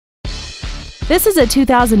This is a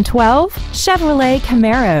 2012 Chevrolet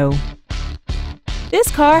Camaro. This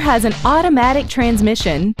car has an automatic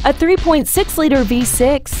transmission, a 3.6-liter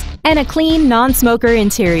V6, and a clean, non-smoker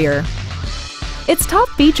interior. Its top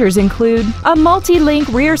features include a multi-link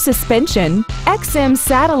rear suspension, XM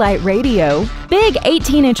satellite radio, big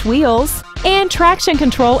 18-inch wheels, and traction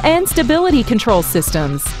control and stability control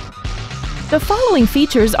systems. The following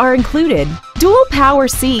features are included: dual power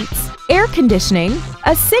seats, air conditioning,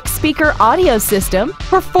 a 6-speaker audio system,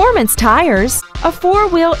 performance tires, a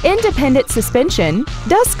 4-wheel independent suspension,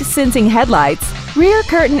 dusk-sensing headlights, rear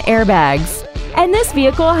curtain airbags, and this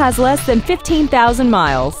vehicle has less than 15,000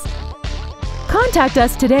 miles. Contact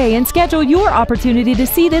us today and schedule your opportunity to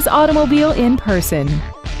see this automobile in person.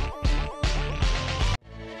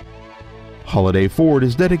 HolidayFord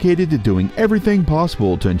is dedicated to doing everything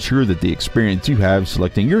possible to ensure that the experience you have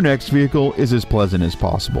selecting your next vehicle is as pleasant as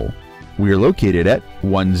possible. We are located at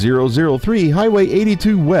 1003 Highway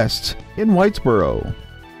 82 West in Whitesboro.